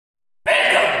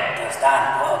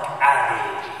Stanbrook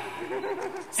Abbey.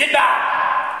 Sit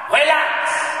back,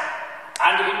 relax,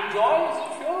 and enjoy the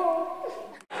show.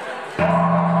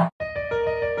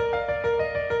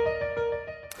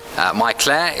 My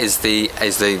Claire is the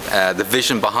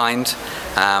vision behind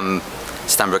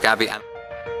Stanbrook Abbey.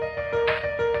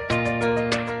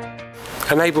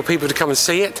 Enable people to come and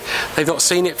see it. They've not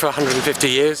seen it for 150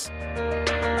 years.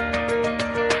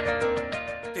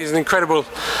 It's an incredible,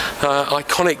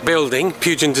 iconic building,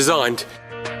 Pugin designed.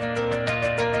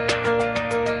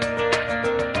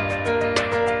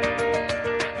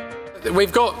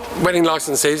 We've got wedding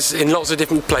licenses in lots of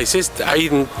different places,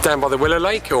 even down by the Willow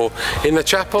Lake or in the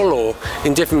chapel or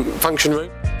in different function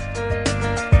rooms.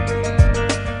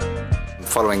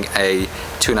 Following a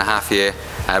 2.5-year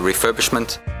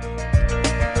refurbishment.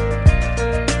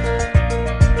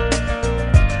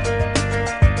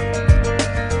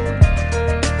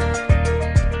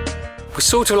 We're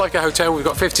sort of like a hotel. We've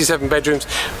got 57 bedrooms,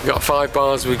 we've got 5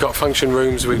 bars, we've got function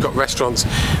rooms, we've got restaurants,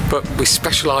 but we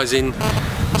specialise in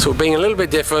sort of being a little bit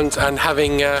different and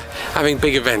having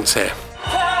big events here.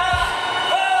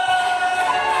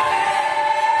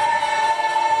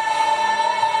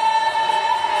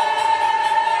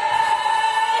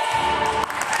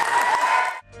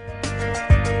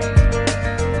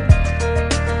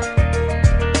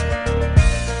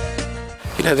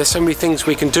 You know, there's so many things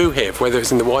we can do here, whether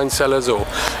it's in the wine cellars or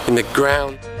in the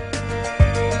ground.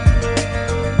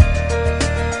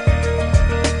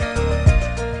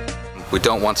 We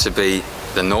don't want to be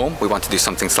the norm, we want to do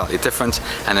something slightly different,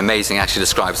 and amazing actually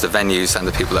describes the venues and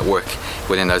the people that work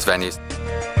within those venues.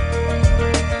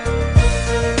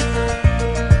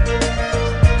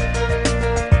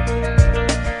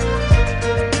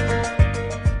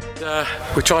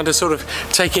 We're trying to sort of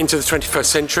take it into the 21st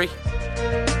century.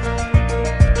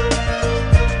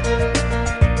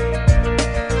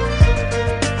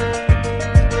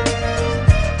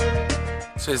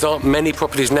 So there aren't many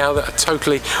properties now that are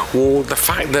totally walled. The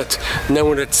fact that no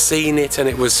one had seen it and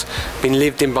it was been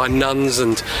lived in by nuns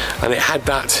and it had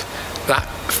that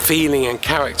feeling and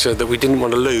character that we didn't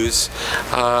want to lose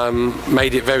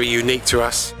made it very unique to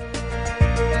us.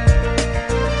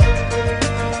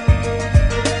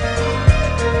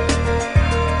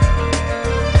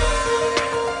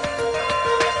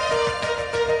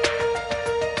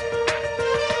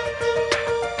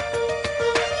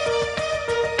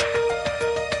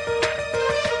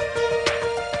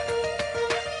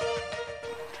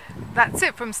 That's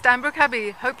it from Stanbrook Abbey.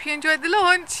 Hope you enjoyed the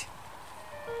launch.